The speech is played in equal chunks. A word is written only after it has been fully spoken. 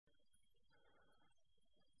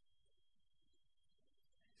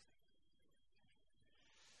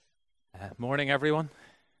Morning, everyone.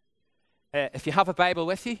 If you have a Bible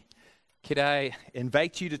with you, could I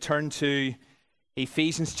invite you to turn to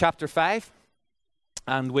Ephesians chapter 5,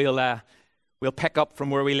 and we'll pick up from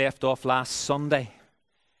where we left off last Sunday.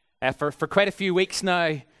 For quite a few weeks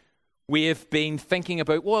now, we have been thinking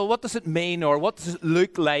about, well, what does it mean, or what does it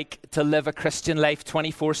look like to live a Christian life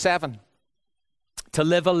 24/7? To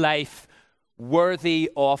live a life worthy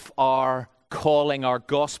of our calling, our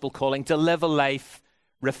gospel calling, to live a life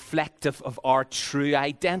reflective of our true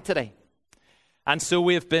identity. And so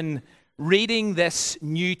we've been reading this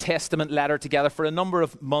New Testament letter together for a number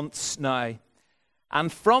of months now.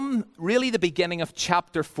 And from really the beginning of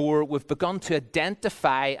chapter 4, we've begun to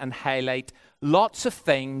identify and highlight lots of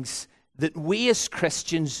things that we as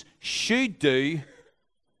Christians should do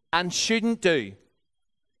and shouldn't do,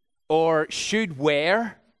 or should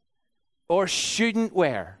wear or shouldn't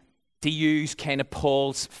wear, to use kind of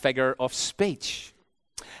Paul's figure of speech.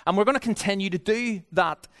 And we're going to continue to do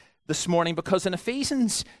that this morning because in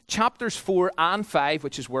Ephesians chapters 4 and 5,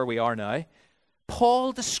 which is where we are now,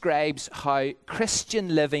 Paul describes how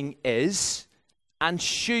Christian living is and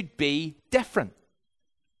should be different.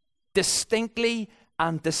 Distinctly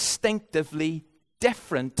and distinctively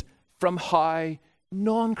different from how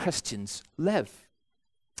non-Christians live.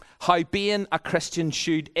 How being a Christian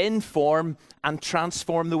should inform and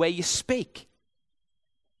transform the way you speak.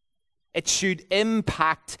 It should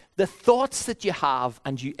impact the thoughts that you have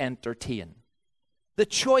and you entertain. The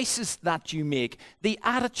choices that you make, the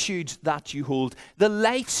attitudes that you hold, the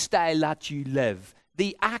lifestyle that you live,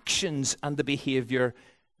 the actions and the behavior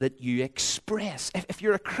that you express. If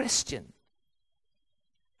you're a Christian,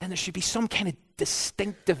 then there should be some kind of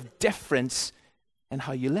distinctive difference in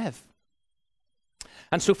how you live.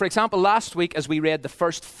 And so, for example, last week as we read the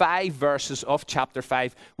first 5 verses of chapter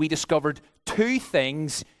 5, we discovered 2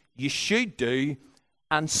 things you should do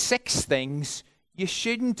and 6 things you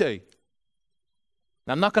shouldn't do.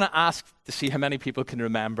 Now, I'm not going to ask to see how many people can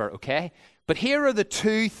remember, okay? But here are the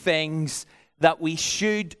 2 things that we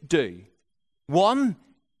should do. 1,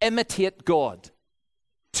 imitate God.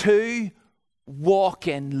 2, walk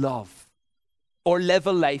in love or live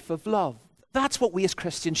a life of love. That's what we as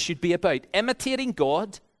Christians should be about. Imitating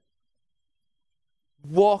God,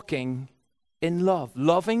 walking in love.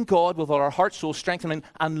 Loving God with all our heart, soul, strength,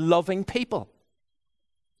 and loving people.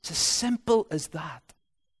 It's as simple as that.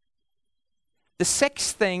 The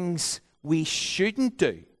 6 things we shouldn't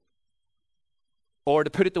do, or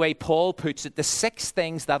to put it the way Paul puts it, the 6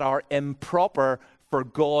 things that are improper for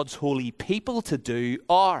God's holy people to do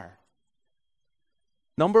are: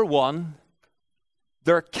 number 1,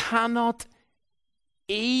 there cannot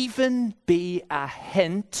even be a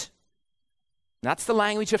hint. That's the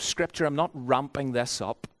language of Scripture. I'm not ramping this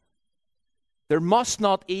up. There must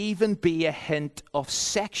not even be a hint of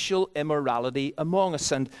sexual immorality among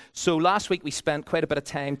us. And so last week we spent quite a bit of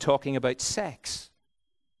time talking about sex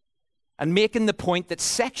and making the point that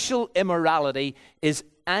sexual immorality is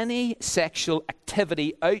any sexual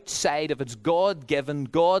activity outside of its God-given,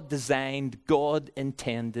 God-designed,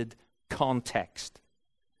 God-intended context.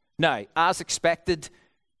 Now, as expected,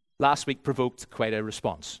 last week provoked quite a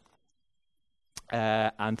response.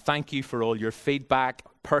 And thank you for all your feedback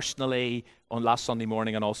personally on last Sunday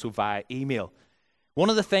morning and also via email. One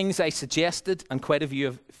of the things I suggested, and quite a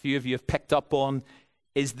few of you have picked up on,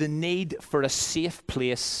 is the need for a safe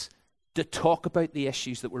place to talk about the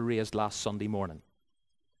issues that were raised last Sunday morning.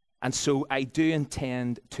 And so I do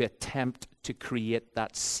intend to attempt to create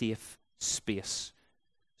that safe space.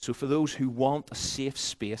 So for those who want a safe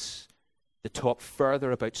space to talk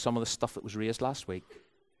further about some of the stuff that was raised last week,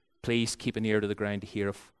 please keep an ear to the ground to hear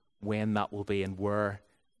of when that will be and where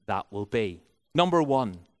that will be. Number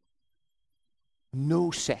 1,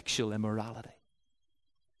 no sexual immorality.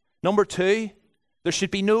 Number 2, there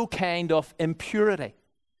should be no kind of impurity.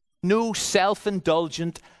 No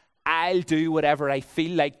self-indulgent, I'll do whatever I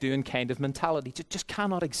feel like doing kind of mentality. It just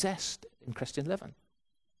cannot exist in Christian living.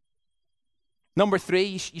 Number 3,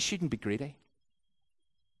 you shouldn't be greedy.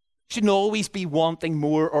 You shouldn't always be wanting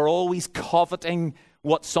more or always coveting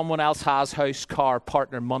what someone else has, house, car,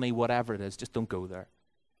 partner, money, whatever it is. Just don't go there.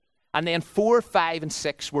 And then 4, 5, and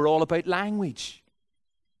 6 were all about language.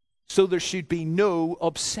 So there should be no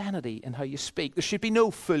obscenity in how you speak. There should be no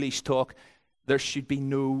foolish talk. There should be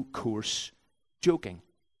no coarse joking.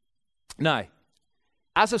 Now,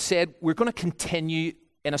 as I've said, we're going to continue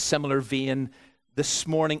in a similar vein this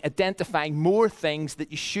morning, identifying more things that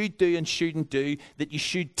you should do and shouldn't do, that you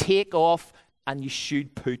should take off and you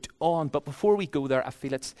should put on. But before we go there, I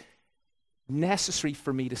feel it's necessary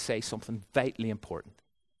for me to say something vitally important.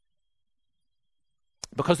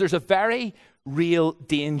 Because there's a very real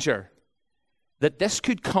danger that this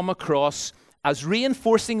could come across as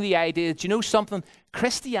reinforcing the idea that, you know something,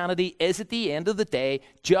 Christianity is at the end of the day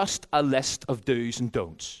just a list of do's and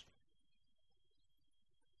don'ts.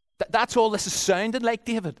 That's all this is sounding like,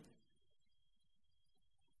 David.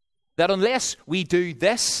 That unless we do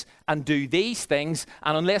this and do these things,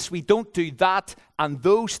 and unless we don't do that and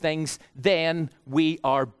those things, then we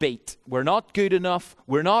are beat. We're not good enough,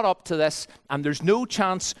 we're not up to this, and there's no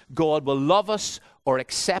chance God will love us or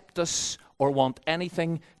accept us or want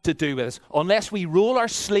anything to do with us. Unless we roll our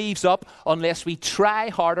sleeves up, unless we try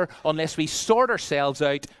harder, unless we sort ourselves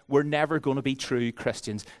out, we're never going to be true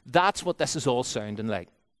Christians. That's what this is all sounding like.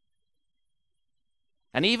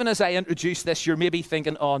 And even as I introduce this, you're maybe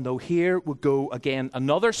thinking, oh no, here we go again,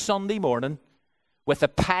 another Sunday morning with a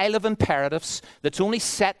pile of imperatives that's only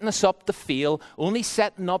setting us up to fail, only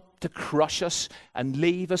setting up to crush us and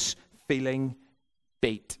leave us feeling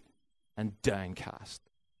beat and downcast.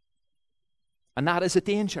 And that is a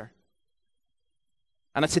danger.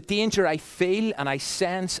 And it's a danger I feel and I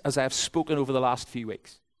sense as I have spoken over the last few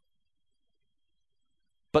weeks.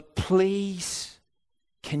 But please,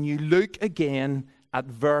 can you look again at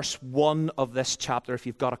verse 1 of this chapter if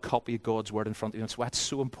you've got a copy of God's Word in front of you? That's why it's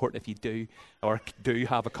so important if you do, or do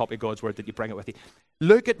have a copy of God's Word, that you bring it with you.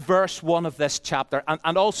 Look at verse 1 of this chapter,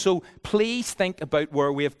 and also please think about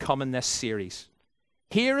where we have come in this series.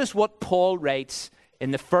 Here is what Paul writes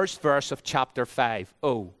in the first verse of chapter 5.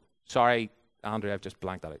 Oh, sorry, Andrew, I've just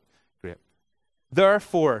blanked that out. Great.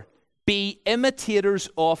 Therefore, be imitators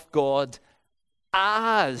of God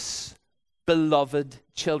as beloved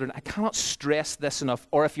children. I cannot stress this enough.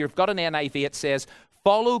 Or if you've got an NIV, it says,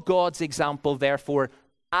 follow God's example, therefore,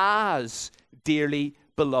 as dearly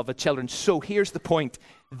beloved children. So here's the point.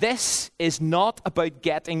 This is not about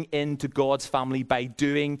getting into God's family by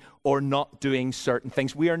doing or not doing certain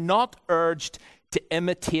things. We are not urged to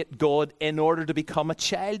imitate God in order to become a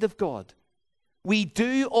child of God. We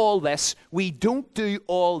do all this, we don't do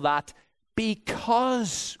all that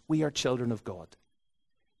because we are children of God.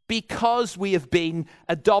 Because we have been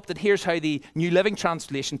adopted. Here's how the New Living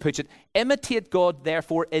Translation puts it. Imitate God,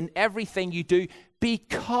 therefore, in everything you do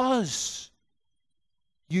because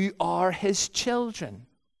you are his children.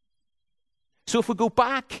 So if we go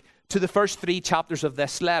back to the first 3 chapters of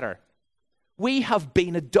this letter, we have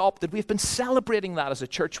been adopted. We've been celebrating that as a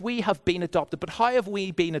church. We have been adopted. But how have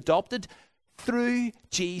we been adopted? Through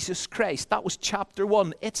Jesus Christ. That was chapter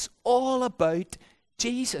 1. It's all about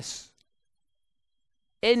Jesus.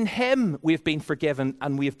 In him we have been forgiven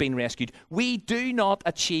and we have been rescued. We do not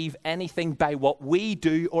achieve anything by what we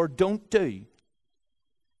do or don't do.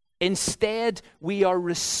 Instead, we are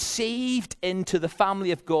received into the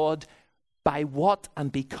family of God by what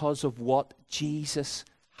and because of what Jesus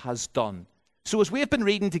has done. So as we have been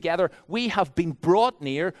reading together, we have been brought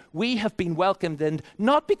near, we have been welcomed in,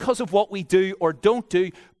 not because of what we do or don't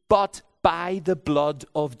do, but by the blood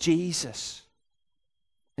of Jesus.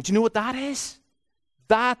 And do you know what that is?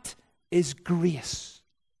 That is grace.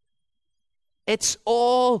 It's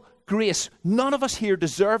all grace. None of us here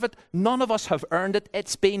deserve it. None of us have earned it.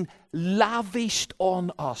 It's been lavished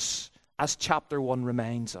on us, as chapter 1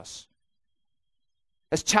 reminds us.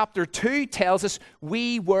 As chapter 2 tells us,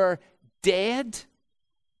 we were dead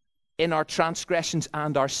in our transgressions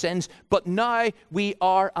and our sins, but now we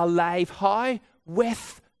are alive. How?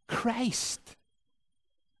 With Christ.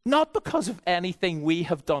 Not because of anything we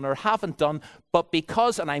have done or haven't done, but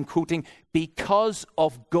because, and I'm quoting, because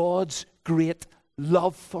of God's great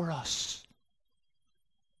love for us.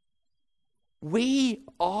 We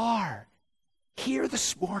are here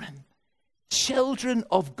this morning, children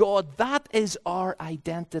of God. That is our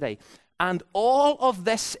identity. And all of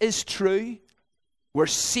this is true. We're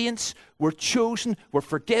saints, we're chosen, we're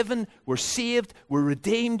forgiven, we're saved, we're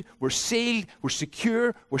redeemed, we're sealed, we're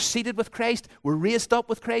secure, we're seated with Christ, we're raised up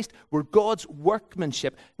with Christ, we're God's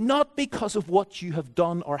workmanship. Not because of what you have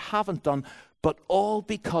done or haven't done, but all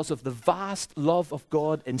because of the vast love of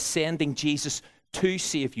God in sending Jesus to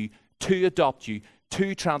save you, to adopt you,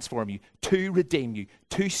 to transform you, to redeem you,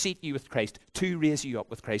 to seat you with Christ, to raise you up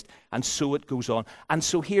with Christ. And so it goes on. And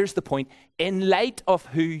so here's the point. In light of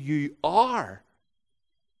who you are,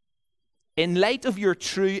 in light of your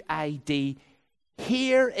true ID,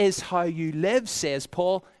 here is how you live, says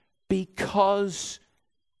Paul, because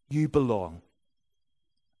you belong.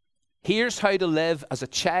 Here's how to live as a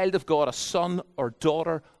child of God, a son or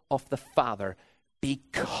daughter of the Father,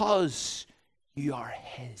 because you are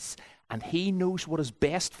his. And he knows what is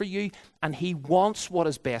best for you, and he wants what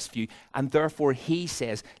is best for you. And therefore he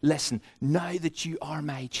says, listen, now that you are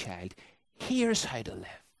my child, here's how to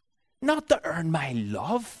live. Not to earn my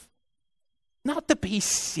love, not to be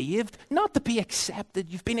saved, not to be accepted.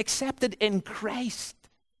 You've been accepted in Christ.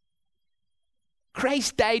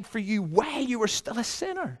 Christ died for you while you were still a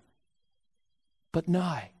sinner. But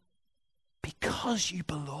now, because you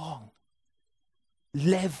belong,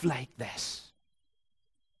 live like this.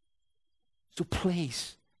 So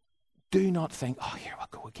please, do not think, oh, here we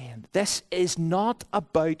go again. This is not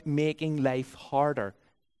about making life harder.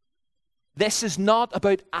 This is not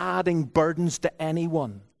about adding burdens to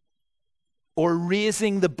anyone or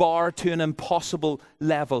raising the bar to an impossible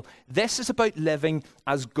level. This is about living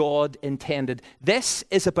as God intended. This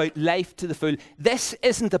is about life to the full. This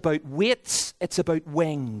isn't about weights, it's about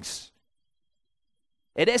wings.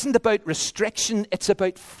 It isn't about restriction, it's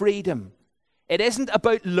about freedom. It isn't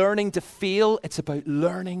about learning to feel, it's about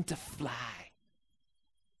learning to fly.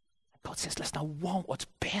 God says, listen, I want what's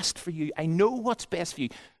best for you. I know what's best for you.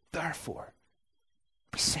 Therefore,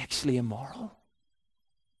 be sexually immoral.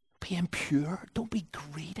 Be impure. Don't be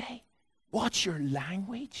greedy. Watch your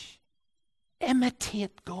language.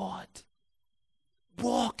 Imitate God.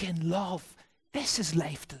 Walk in love. This is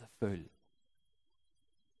life to the full.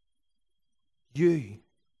 You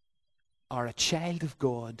are a child of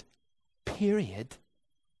God, period.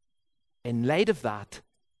 In light of that,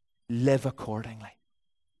 live accordingly.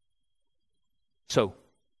 So,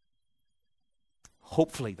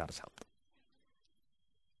 hopefully that has helped.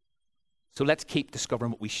 So let's keep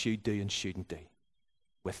discovering what we should do and shouldn't do,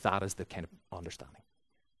 with that as the kind of understanding.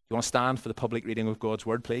 You want to stand for the public reading of God's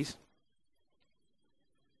word, please?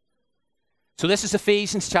 So this is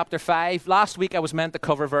Ephesians chapter 5. Last week I was meant to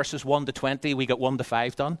cover verses 1 to 20. We got 1 to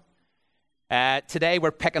 5 done. Today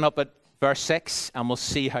we're picking up at verse 6, and we'll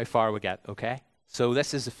see how far we get, okay? So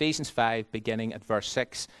this is Ephesians 5, beginning at verse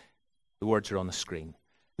 6. The words are on the screen.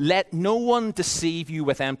 Let no one deceive you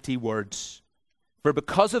with empty words. For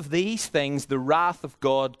because of these things, the wrath of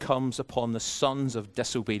God comes upon the sons of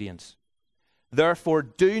disobedience. Therefore,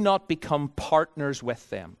 do not become partners with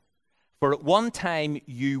them. For at one time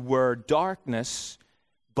you were darkness,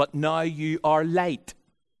 but now you are light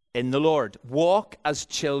in the Lord. Walk as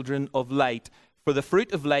children of light. For the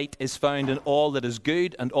fruit of light is found in all that is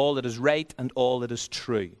good and all that is right and all that is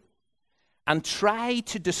true. And try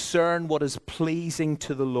to discern what is pleasing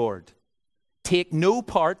to the Lord. Take no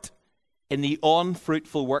part in the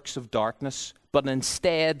unfruitful works of darkness, but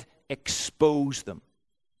instead expose them.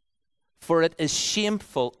 For it is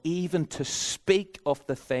shameful even to speak of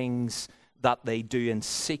the things that they do in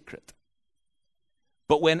secret.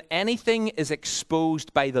 But when anything is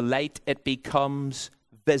exposed by the light, it becomes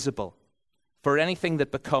visible. For anything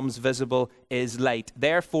that becomes visible is light.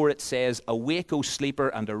 Therefore it says, awake, O sleeper,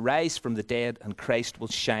 and arise from the dead, and Christ will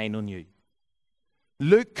shine on you.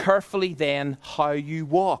 Look carefully then how you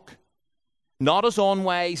walk. Not as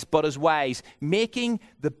unwise, but as wise, making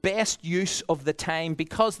the best use of the time,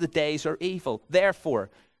 because the days are evil.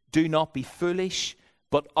 Therefore, do not be foolish,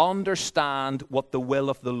 but understand what the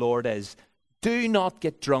will of the Lord is. Do not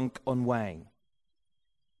get drunk on wine.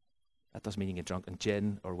 That doesn't mean you get drunk on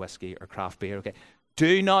gin or whiskey or craft beer, okay?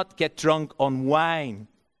 Do not get drunk on wine,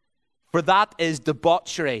 for that is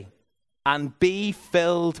debauchery. And be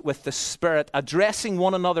filled with the Spirit, addressing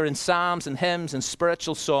one another in psalms and hymns and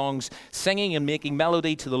spiritual songs, singing and making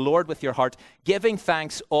melody to the Lord with your heart, giving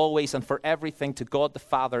thanks always and for everything to God the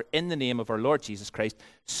Father in the name of our Lord Jesus Christ,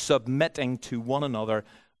 submitting to one another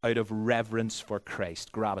out of reverence for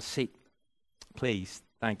Christ. Grab a seat, please.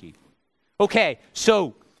 Thank you. Okay,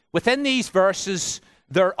 so within these verses,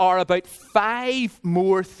 there are about 5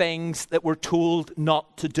 more things that we're told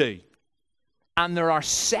not to do. And there are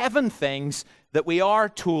 7 things that we are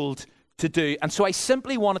told to do. And so I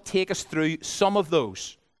simply want to take us through some of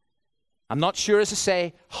those. I'm not sure, as I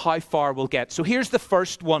say, how far we'll get. So here's the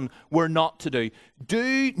first one we're not to do.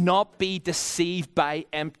 Do not be deceived by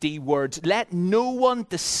empty words. Let no one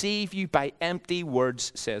deceive you by empty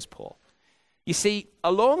words, says Paul. You see,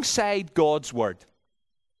 alongside God's word,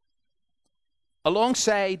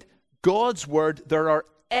 there are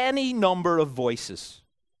any number of voices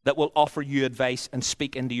that will offer you advice and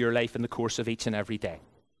speak into your life in the course of each and every day.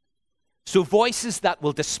 So voices that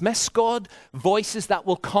will dismiss God, voices that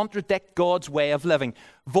will contradict God's way of living,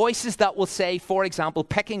 voices that will say, for example,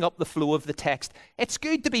 picking up the flow of the text, it's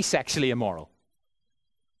good to be sexually immoral.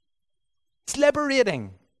 It's liberating.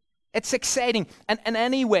 It's exciting. And in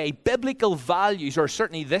any way, biblical values, or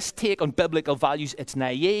certainly this take on biblical values, it's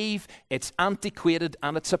naive, it's antiquated,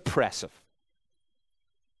 and it's oppressive.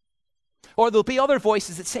 Or there'll be other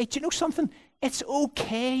voices that say, do you know something? It's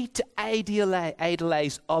okay to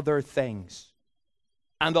idolize other things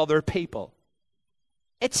and other people.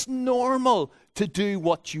 It's normal to do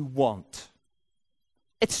what you want.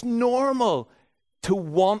 It's normal to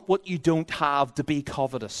want what you don't have, to be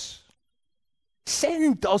covetous.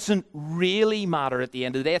 Sin doesn't really matter at the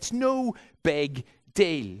end of the day. It's no big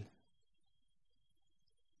deal.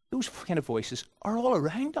 Those kind of voices are all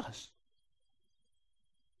around us.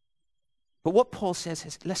 But what Paul says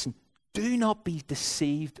is, listen, do not be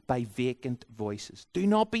deceived by vacant voices. Do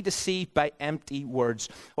not be deceived by empty words.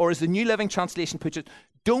 Or as the New Living Translation puts it,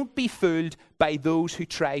 don't be fooled by those who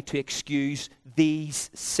try to excuse these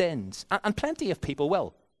sins. And plenty of people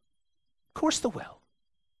will. Of course they will.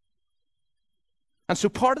 And so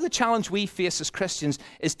part of the challenge we face as Christians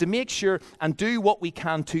is to make sure and do what we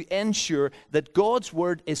can to ensure that God's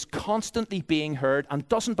word is constantly being heard and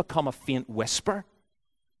doesn't become a faint whisper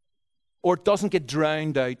or doesn't get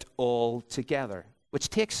drowned out altogether. Which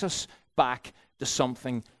takes us back to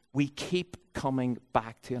something we keep coming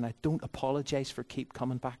back to, and I don't apologize for keep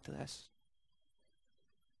coming back to this.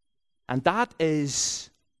 And that is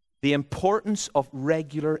the importance of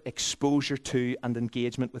regular exposure to and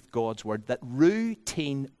engagement with God's word. That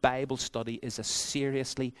routine Bible study is a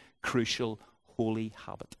seriously crucial holy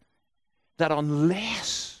habit. That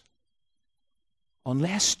unless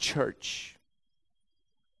church,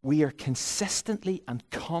 we are consistently and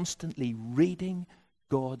constantly reading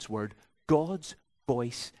God's word, God's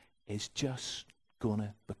voice is just going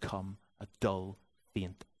to become a dull,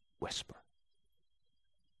 faint whisper.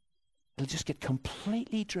 It'll just get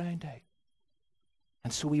completely drowned out.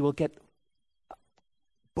 And so we will get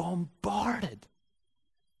bombarded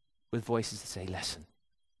with voices that say, listen,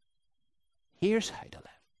 here's how to live.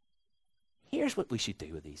 Here's what we should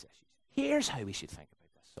do with these issues. Here's how we should think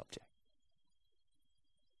about this subject.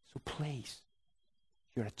 So please,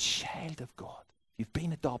 you're a child of God. You've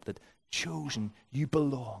been adopted, chosen, you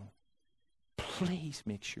belong. Please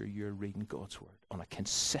make sure you're reading God's word on a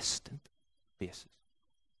consistent basis.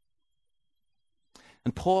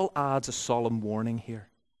 And Paul adds a solemn warning here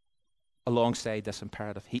alongside this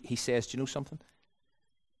imperative. He says, do you know something?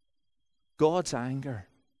 God's anger,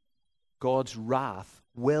 God's wrath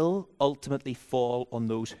will ultimately fall on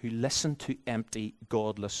those who listen to empty,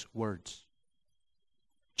 godless words.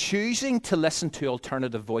 Choosing to listen to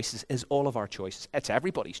alternative voices is all of our choices. It's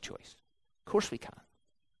everybody's choice. Of course we can.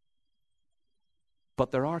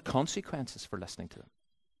 But there are consequences for listening to them.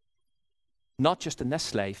 Not just in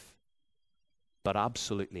this life, but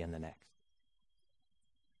absolutely in the next.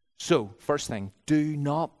 So, first thing, do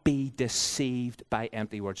not be deceived by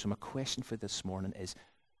empty words. So my question for this morning is,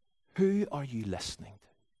 who are you listening to?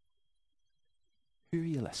 Who are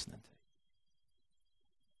you listening to?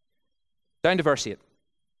 Down to verse 8,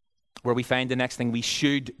 where we find the next thing we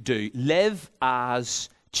should do. Live as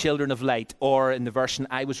children of light, or in the version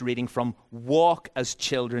I was reading from, walk as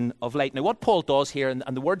children of light. Now what Paul does here, and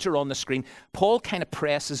the words are on the screen, Paul kind of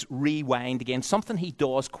presses rewind again, something he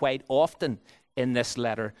does quite often in this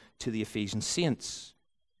letter to the Ephesian saints.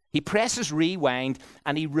 He presses rewind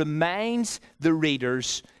and he reminds the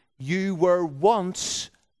readers, you were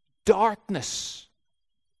once darkness,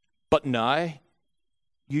 but now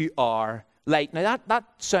you are light. Now that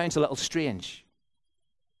sounds a little strange.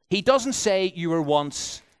 He doesn't say you were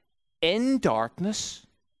once in darkness.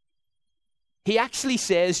 He actually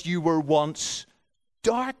says you were once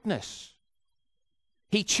darkness.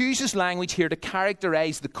 He chooses language here to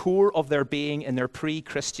characterize the core of their being in their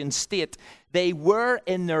pre-Christian state. They were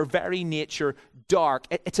in their very nature dark.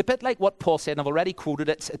 It's a bit like what Paul said, and I've already quoted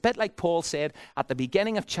it. It's a bit like Paul said at the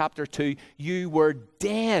beginning of chapter 2, you were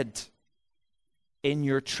dead in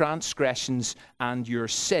your transgressions and your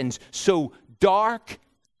sins. So dark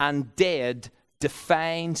and dead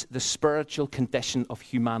defines the spiritual condition of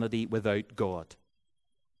humanity without God.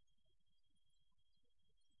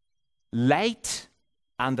 Light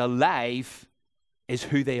and alive is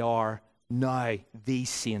who they are now, these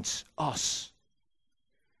saints, us.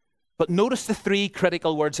 But notice the three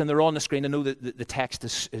critical words, and they're on the screen. I know that the text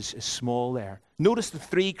is small there. Notice the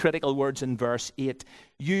three critical words in verse 8.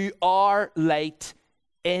 You are light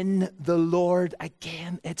in the Lord.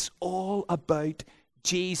 Again, it's all about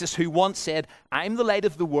Jesus, who once said, I'm the light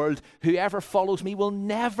of the world. Whoever follows me will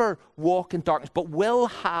never walk in darkness, but will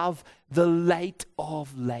have the light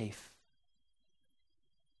of life.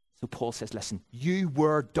 So Paul says, listen, you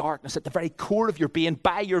were darkness at the very core of your being.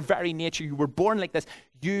 By your very nature, you were born like this.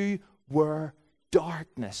 You were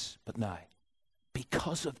darkness. But now,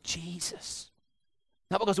 because of Jesus,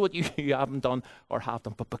 not because of what you haven't done or have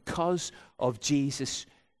done, but because of Jesus,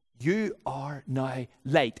 you are now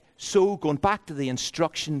light. So going back to the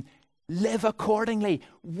instruction, live accordingly.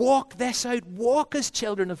 Walk this out. Walk as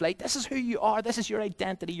children of light. This is who you are. This is your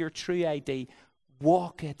identity, your true ID.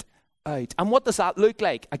 Walk it out. And what does that look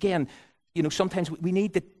like? Again, sometimes we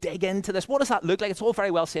need to dig into this. What does that look like? It's all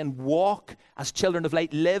very well saying walk as children of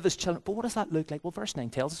light, live as children. But what does that look like? Well, verse 9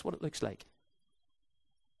 tells us what it looks like.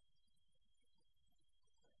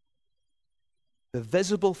 The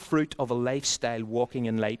visible fruit of a lifestyle walking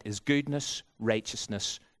in light is goodness,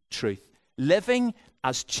 righteousness, truth. Living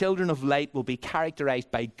as children of light will be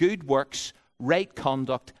characterized by good works, right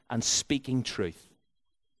conduct, and speaking truth.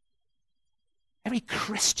 Every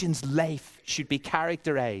Christian's life should be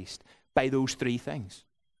characterized by those three things.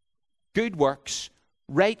 Good works,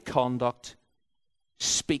 right conduct,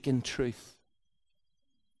 speaking truth.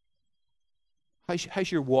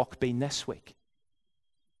 How's your walk been this week?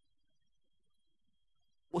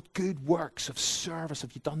 What good works of service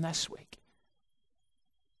have you done this week?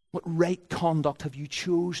 What right conduct have you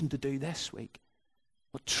chosen to do this week?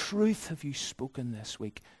 What truth have you spoken this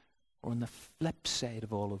week? Or on the flip side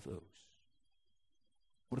of all of those,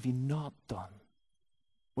 what have you not done?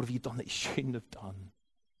 What have you done that you shouldn't have done?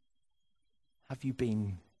 Have you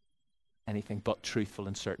been anything but truthful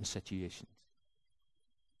in certain situations?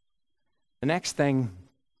 The next thing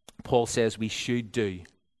Paul says we should do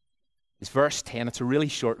is verse 10. It's a really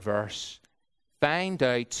short verse. Find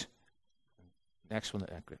out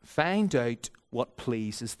what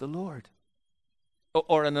pleases the Lord.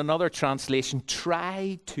 Or in another translation,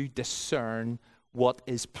 try to discern what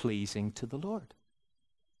is pleasing to the Lord.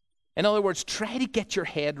 In other words, try to get your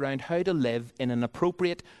head around how to live in an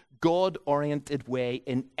appropriate, God-oriented way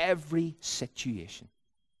in every situation.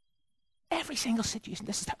 Every single situation.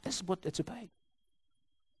 This is what it's about.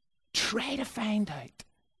 Try to find out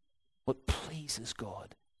what pleases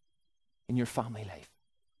God in your family life,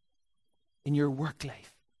 in your work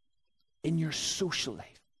life, in your social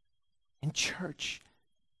life, in church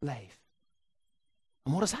life.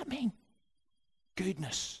 And what does that mean?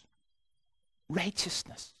 Goodness,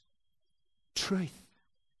 righteousness, truth.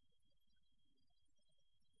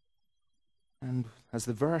 And as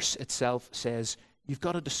the verse itself says, you've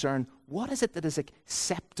got to discern what is it that is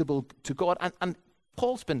acceptable to God. And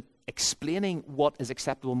Paul's been explaining what is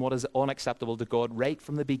acceptable and what is unacceptable to God right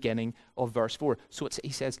from the beginning of verse 4. So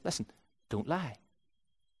he says, listen, don't lie.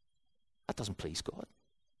 That doesn't please God.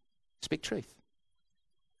 Speak truth.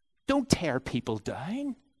 Don't tear people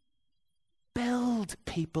down. Build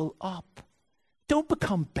people up. Don't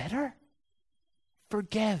become bitter.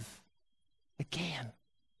 Forgive again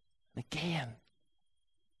and again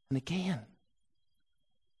and again.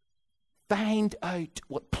 Find out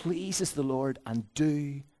what pleases the Lord and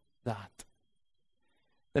do that.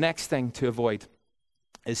 The next thing to avoid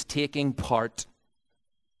is taking part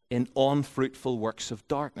in unfruitful works of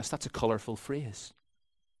darkness. That's a colourful phrase.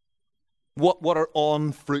 What are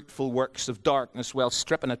unfruitful works of darkness? Well,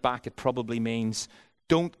 stripping it back, it probably means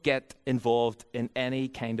don't get involved in any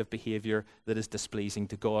kind of behaviour that is displeasing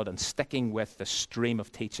to God, and sticking with the stream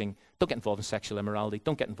of teaching. Don't get involved in sexual immorality.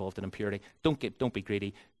 Don't get involved in impurity. Don't be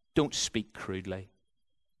greedy. Don't speak crudely.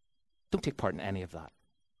 Don't take part in any of that.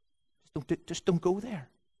 Just don't go there.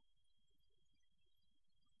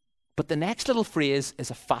 But the next little phrase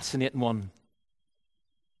is a fascinating one.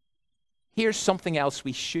 Here's something else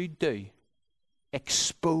we should do.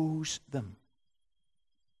 Expose them.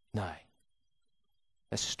 Now,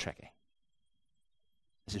 this is tricky.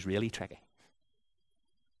 This is really tricky.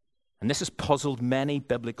 And this has puzzled many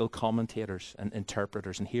biblical commentators and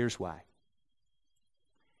interpreters, and here's why.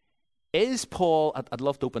 Is Paul, I'd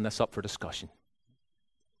love to open this up for discussion.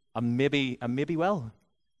 And maybe will.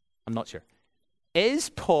 I'm not sure. Is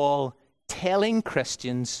Paul telling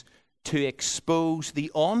Christians to expose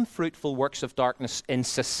the unfruitful works of darkness in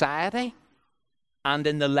society and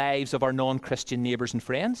in the lives of our non-Christian neighbours and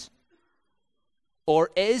friends?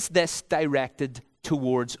 Or is this directed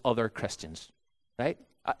towards other Christians? Right?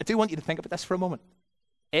 I do want you to think about this for a moment.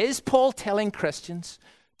 Is Paul telling Christians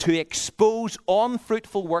to expose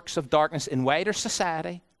unfruitful works of darkness in wider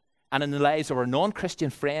society and in the lives of our non-Christian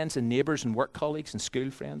friends and neighbours and work colleagues and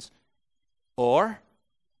school friends? Or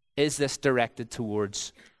is this directed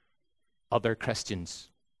towards other Christians?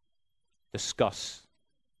 Discuss.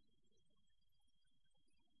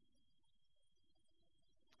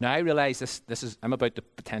 Now, I realize this is, I'm about to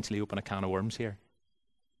potentially open a can of worms here.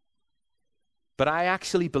 But I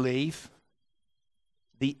actually believe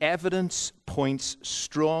the evidence points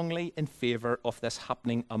strongly in favour of this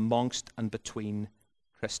happening amongst and between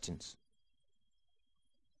Christians.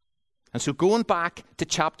 And so going back to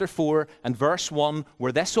chapter 4 and verse 1,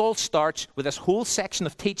 where this all starts, where this whole section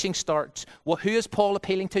of teaching starts, well, who is Paul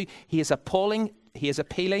appealing to? He is appealing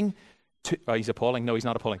to, oh, he's appalling. No, he's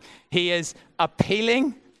not appalling. He is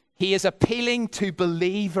appealing to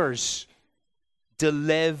believers to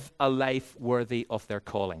live a life worthy of their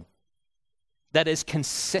calling. that is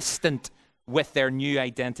consistent with their new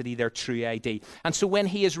identity, their true ID. And so when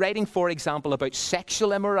he is writing, for example, about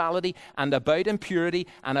sexual immorality and about impurity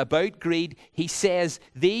and about greed, he says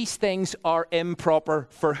these things are improper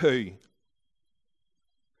for who?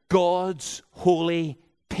 God's holy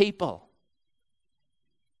people.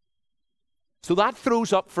 So that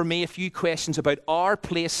throws up for me a few questions about our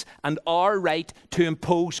place and our right to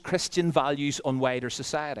impose Christian values on wider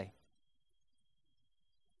society.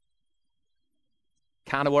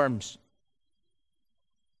 Can of worms.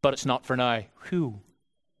 But it's not for now. Whew.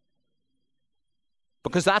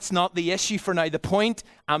 Because that's not the issue for now. The point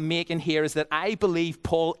I'm making here is that I believe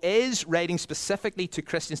Paul is writing specifically to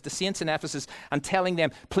Christians, to saints in Ephesus, and telling them,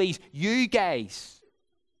 please, you guys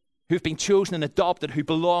who've been chosen and adopted, who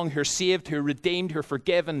belong, who are saved, who are redeemed, who are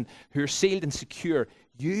forgiven, who are sealed and secure,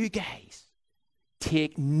 you guys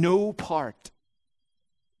take no part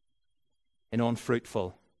in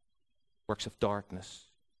unfruitful works of darkness.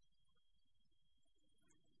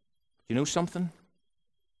 You know something?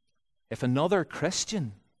 If another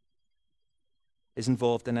Christian is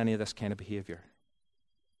involved in any of this kind of behavior,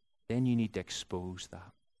 then you need to expose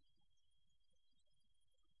that.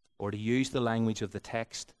 Or to use the language of the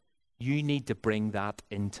text, you need to bring that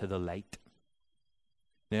into the light.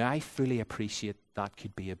 Now, I fully appreciate that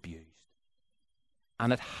could be abused.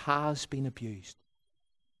 And it has been abused.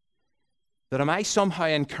 That am I somehow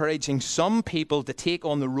encouraging some people to take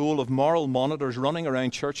on the role of moral monitors running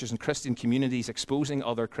around churches and Christian communities exposing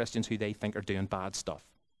other Christians who they think are doing bad stuff?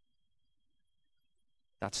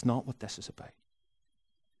 That's not what this is about.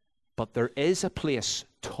 But there is a place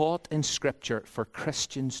taught in Scripture for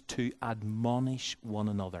Christians to admonish one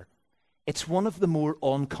another. It's one of the more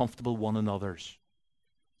uncomfortable one another's.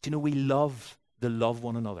 Do you know, we love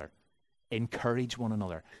one another, encourage one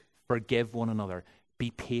another, forgive one another,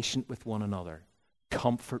 be patient with one another,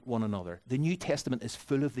 comfort one another. The New Testament is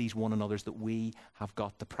full of these one another's that we have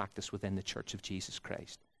got to practice within the Church of Jesus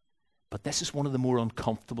Christ. But this is one of the more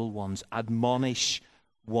uncomfortable ones. Admonish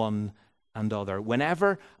one another.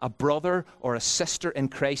 Whenever a brother or a sister in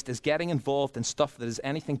Christ is getting involved in stuff that is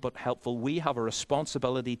anything but helpful, we have a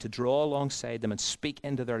responsibility to draw alongside them and speak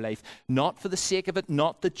into their life, not for the sake of it,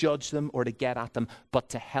 not to judge them or to get at them, but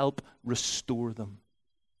to help restore them,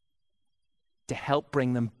 to help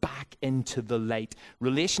bring them back into the light.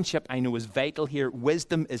 Relationship, I know, is vital here.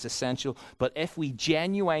 Wisdom is essential. But if we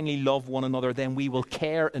genuinely love one another, then we will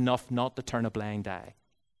care enough not to turn a blind eye.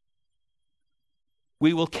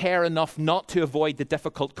 We will care enough not to avoid the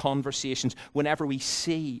difficult conversations whenever we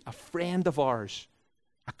see a friend of ours,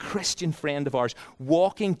 a Christian friend of ours,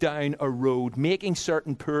 walking down a road, making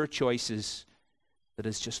certain poor choices that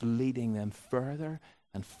is just leading them further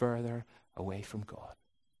and further away from God.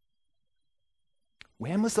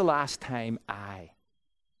 When was the last time I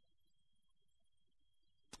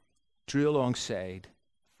drew alongside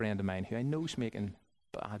a friend of mine who I know is making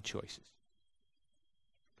bad choices,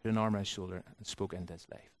 put an arm around his shoulder and spoke into his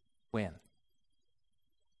life? When?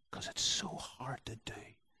 Because it's so hard to do.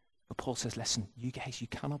 But Paul says, listen, you guys, you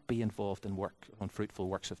cannot be involved in unfruitful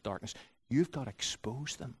works of darkness. You've got to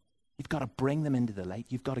expose them. You've got to bring them into the light.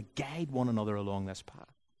 You've got to guide one another along this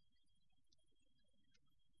path.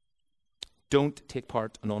 Don't take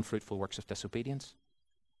part in unfruitful works of disobedience.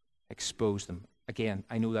 Expose them. Again,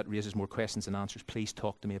 I know that raises more questions than answers. Please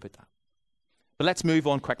talk to me about that. But let's move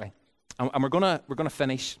on quickly. And we're going to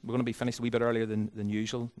finish. We're going to be finished a wee bit earlier than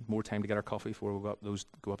usual. More time to get our coffee before we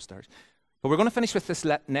go upstairs. But we're going to finish with this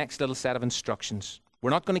next little set of instructions. We're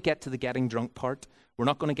not going to get to the getting drunk part. We're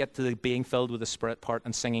not going to get to the being filled with the Spirit part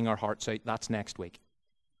and singing our hearts out. That's next week.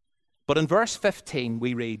 But in verse 15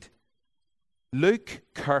 we read, look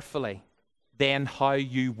carefully then how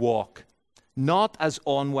you walk, not as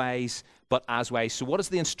unwise, but as wise. So what is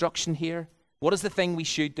the instruction here? What is the thing we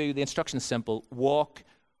should do? The instruction is simple. Walk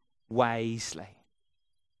wisely.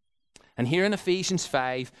 And here in Ephesians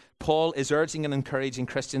 5, Paul is urging and encouraging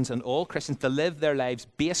Christians and all Christians to live their lives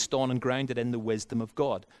based on and grounded in the wisdom of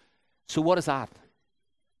God. So what is that?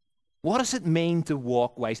 What does it mean to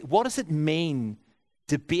walk wisely? What does it mean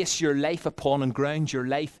to base your life upon and ground your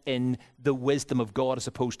life in the wisdom of God as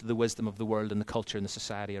opposed to the wisdom of the world and the culture and the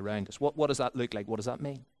society around us? What does that look like? What does that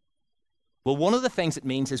mean? Well, one of the things it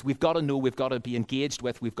means is we've got to know, we've got to be engaged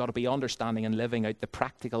with, we've got to be understanding and living out the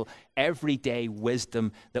practical, everyday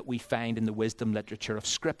wisdom that we find in the wisdom literature of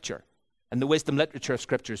Scripture. And the wisdom literature of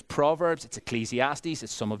Scripture is Proverbs, it's Ecclesiastes,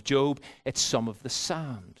 it's some of Job, it's some of the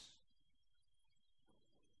Psalms.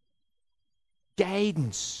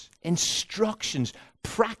 Guidance, instructions,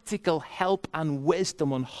 practical help and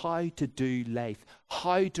wisdom on how to do life,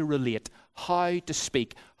 how to relate, how to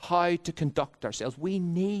speak, how to conduct ourselves. We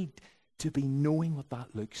need to be knowing what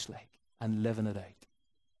that looks like and living it out.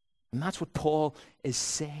 And that's what Paul is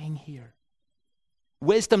saying here.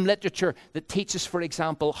 Wisdom literature that teaches, for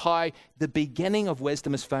example, how the beginning of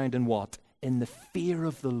wisdom is found in what? In the fear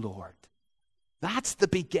of the Lord. That's the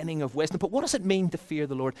beginning of wisdom. But what does it mean to fear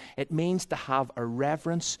the Lord? It means to have a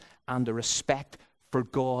reverence and a respect for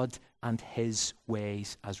God and his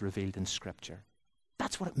ways as revealed in Scripture.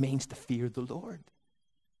 That's what it means to fear the Lord.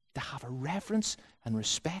 To have a reverence and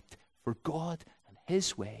respect for God and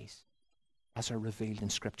his ways as are revealed in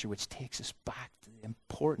Scripture, which takes us back to the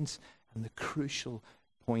importance and the crucial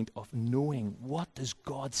point of knowing, what does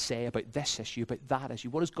God say about this issue, about that issue?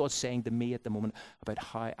 What is God saying to me at the moment about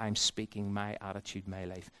how I'm speaking, my attitude, my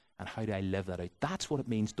life, and how do I live that out? That's what it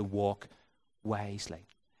means to walk wisely.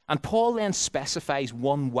 And Paul then specifies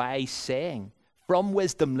one wise saying from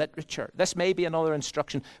wisdom literature. This may be another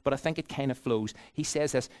instruction, but I think it kind of flows. He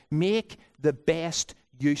says this: make the best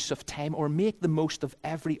use of time, or make the most of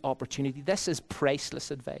every opportunity. This is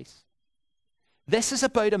priceless advice. This is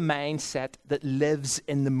about a mindset that lives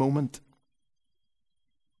in the moment,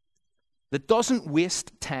 that doesn't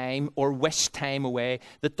waste time or wish time away,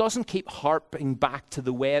 that doesn't keep harping back to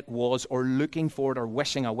the way it was or looking forward or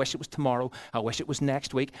wishing, I wish it was tomorrow, I wish it was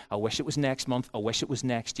next week, I wish it was next month, I wish it was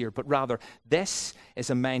next year. But rather, this is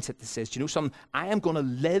a mindset that says, do you know something? I am going to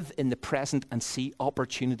live in the present and see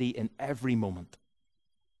opportunity in every moment.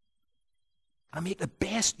 I make the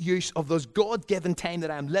best use of those God-given time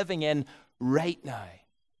that I'm living in right now.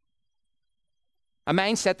 A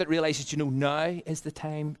mindset that realizes, now is the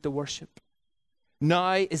time to worship.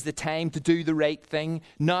 Now is the time to do the right thing.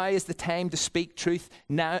 Now is the time to speak truth.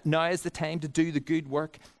 Now is the time to do the good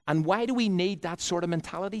work. And why do we need that sort of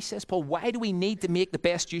mentality, says Paul? Why do we need to make the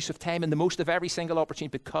best use of time and the most of every single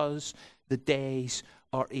opportunity? Because the days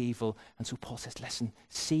are evil. And so Paul says, listen,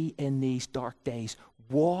 see in these dark days,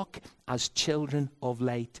 walk as children of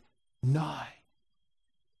light now.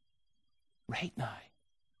 Right now.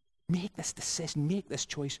 Make this decision, make this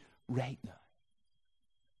choice right now.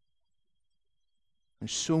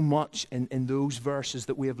 There's so much in those verses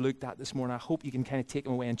that we have looked at this morning. I hope you can kind of take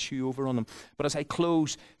them away and chew over on them. But as I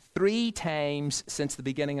close, 3 times since the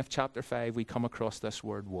beginning of chapter 5, we come across this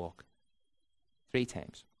word walk. 3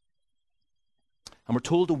 times. And we're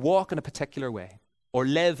told to walk in a particular way, or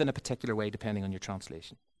live in a particular way, depending on your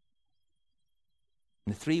translation.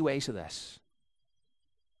 And the 3 ways of this: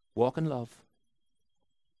 walk in love,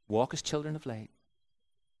 walk as children of light,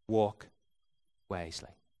 walk wisely.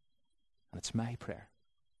 And it's my prayer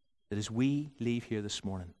that as we leave here this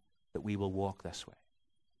morning, that we will walk this way.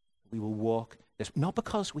 We will walk this, not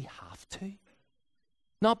because we have to,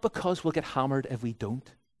 not because we'll get hammered if we don't,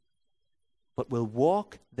 but we'll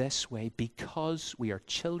walk this way because we are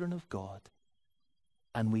children of God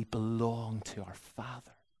and we belong to our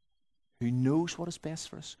Father, who knows what is best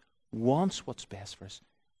for us, wants what's best for us,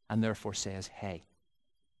 and therefore says, hey,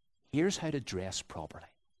 here's how to dress properly.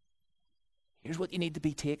 Here's what you need to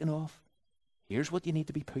be taken off. Here's what you need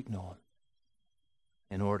to be putting on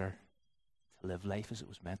in order to live life as it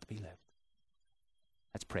was meant to be lived.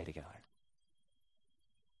 Let's pray together.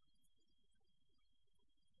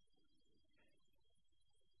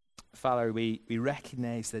 Father, we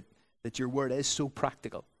recognize that your word is so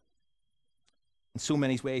practical. In so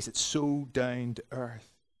many ways, it's so down to earth.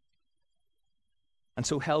 And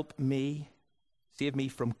so help me, save me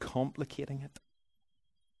from complicating it.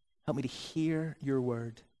 Help me to hear your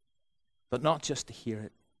word, but not just to hear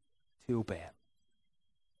it, to obey it,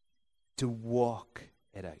 to walk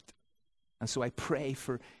it out. And so I pray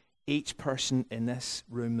for each person in this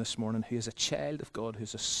room this morning who is a child of God,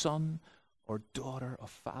 who's a son or daughter of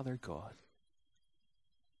Father God,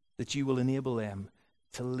 that you will enable them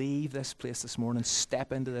to leave this place this morning,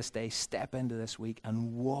 step into this day, step into this week,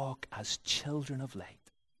 and walk as children of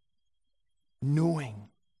light, knowing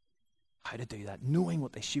how to do that, knowing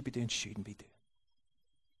what they should be doing, shouldn't be doing.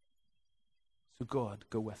 So God,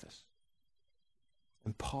 go with us.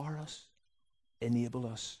 Empower us, enable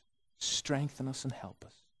us, strengthen us, and help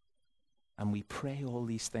us. And we pray all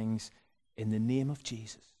these things in the name of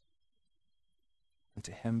Jesus. And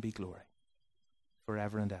to him be glory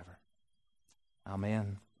forever and ever.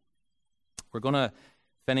 Amen. We're going to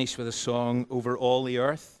finish with a song, Over All the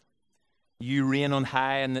Earth. You reign on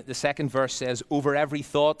high, and the second verse says, over every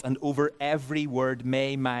thought and over every word,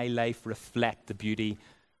 may my life reflect the beauty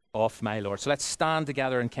of my Lord. So let's stand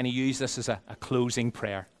together and kind of use this as a closing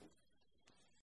prayer.